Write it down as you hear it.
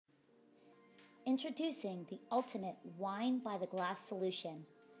Introducing the ultimate wine by the glass solution,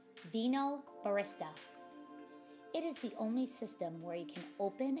 Vino-Barista. It is the only system where you can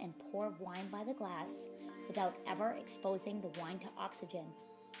open and pour wine by the glass without ever exposing the wine to oxygen.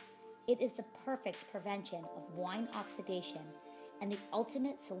 It is the perfect prevention of wine oxidation and the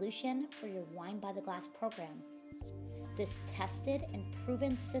ultimate solution for your wine by the glass program. This tested and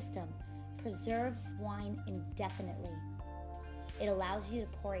proven system preserves wine indefinitely. It allows you to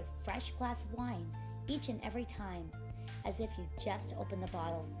pour a fresh glass of wine each and every time, as if you just opened the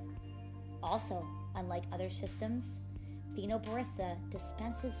bottle. Also, unlike other systems, Vino-Barista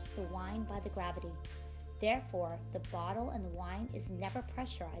dispenses the wine by the gravity. Therefore, the bottle and the wine is never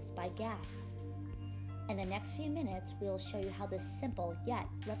pressurized by gas. In the next few minutes, we will show you how this simple yet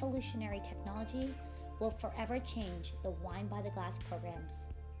revolutionary technology will forever change the wine by the glass programs.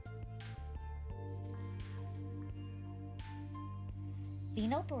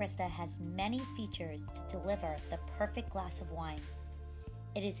 Vino-Barista has many features to deliver the perfect glass of wine.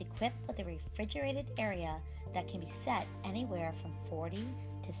 It is equipped with a refrigerated area that can be set anywhere from 40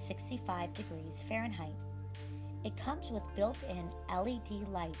 to 65 degrees Fahrenheit. It comes with built-in LED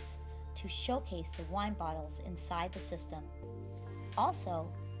lights to showcase the wine bottles inside the system. Also,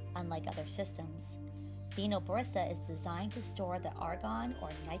 unlike other systems, Vino-Barista is designed to store the argon or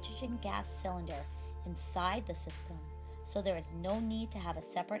nitrogen gas cylinder inside the system, so there is no need to have a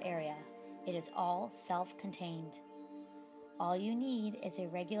separate area. It is all self-contained. All you need is a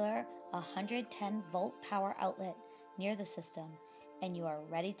regular 110 volt power outlet near the system, and you are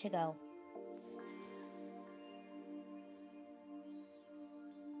ready to go.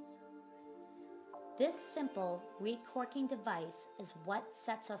 This simple recorking device is what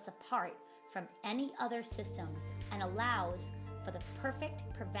sets us apart from any other systems and allows for the perfect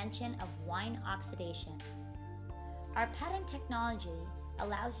prevention of wine oxidation. Our patent technology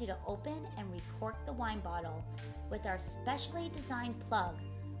allows you to open and recork the wine bottle with our specially designed plug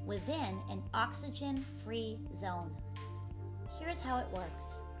within an oxygen-free zone. Here's how it works.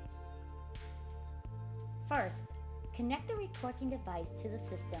 First, connect the recorking device to the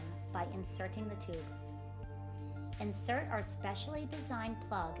system by inserting the tube. Insert our specially designed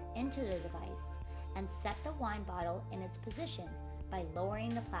plug into the device and set the wine bottle in its position by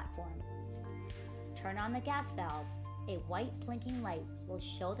lowering the platform. Turn on the gas valve. A white blinking light will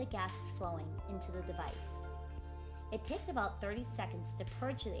show the gas is flowing into the device. It takes about 30 seconds to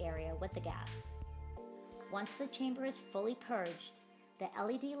purge the area with the gas. Once the chamber is fully purged, the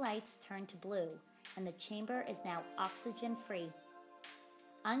LED lights turn to blue and the chamber is now oxygen-free.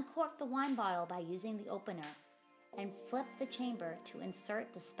 Uncork the wine bottle by using the opener and flip the chamber to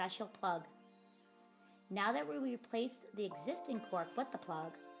insert the special plug. Now that we replaced the existing cork with the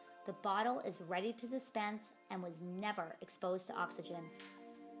plug, the bottle is ready to dispense and was never exposed to oxygen.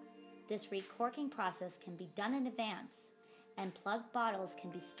 This recorking process can be done in advance, and plugged bottles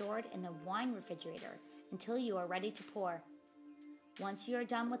can be stored in the wine refrigerator until you are ready to pour. Once you are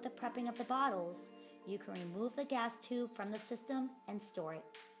done with the prepping of the bottles, you can remove the gas tube from the system and store it.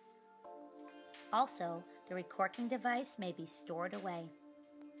 Also, the recorking device may be stored away.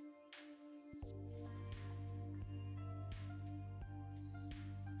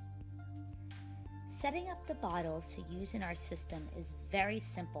 Setting up the bottles to use in our system is very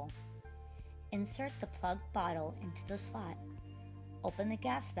simple. Insert the plugged bottle into the slot. Open the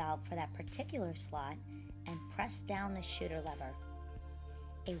gas valve for that particular slot and press down the shooter lever.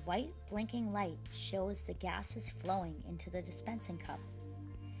 A white blinking light shows the gas is flowing into the dispensing cup.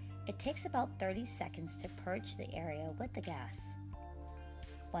 It takes about 30 seconds to purge the area with the gas.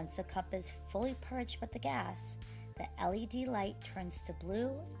 Once the cup is fully purged with the gas, the LED light turns to blue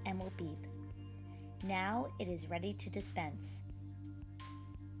and will beep. Now it is ready to dispense.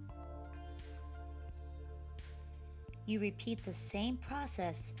 You repeat the same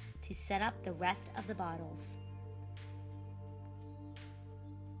process to set up the rest of the bottles.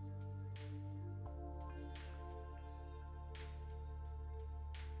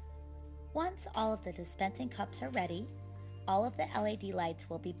 Once all of the dispensing cups are ready, all of the LED lights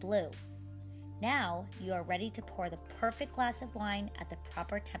will be blue. Now you are ready to pour the perfect glass of wine at the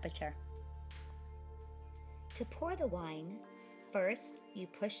proper temperature. To pour the wine, first you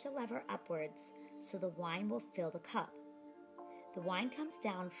push the lever upwards so the wine will fill the cup. The wine comes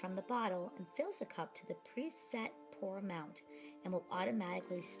down from the bottle and fills the cup to the preset pour amount and will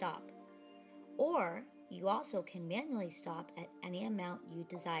automatically stop. Or you also can manually stop at any amount you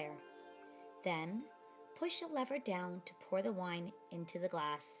desire. Then, push the lever down to pour the wine into the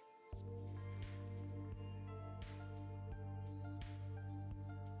glass.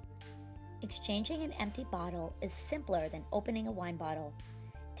 Exchanging an empty bottle is simpler than opening a wine bottle.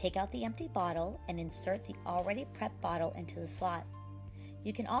 Take out the empty bottle and insert the already prepped bottle into the slot.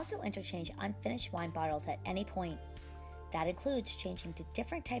 You can also interchange unfinished wine bottles at any point. That includes changing to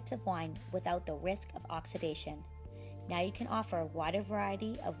different types of wine without the risk of oxidation. Now you can offer a wider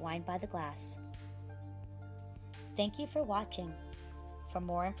variety of wine by the glass. Thank you for watching. For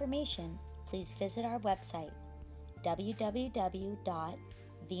more information, please visit our website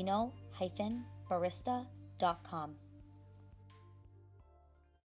www.vino-barista.com.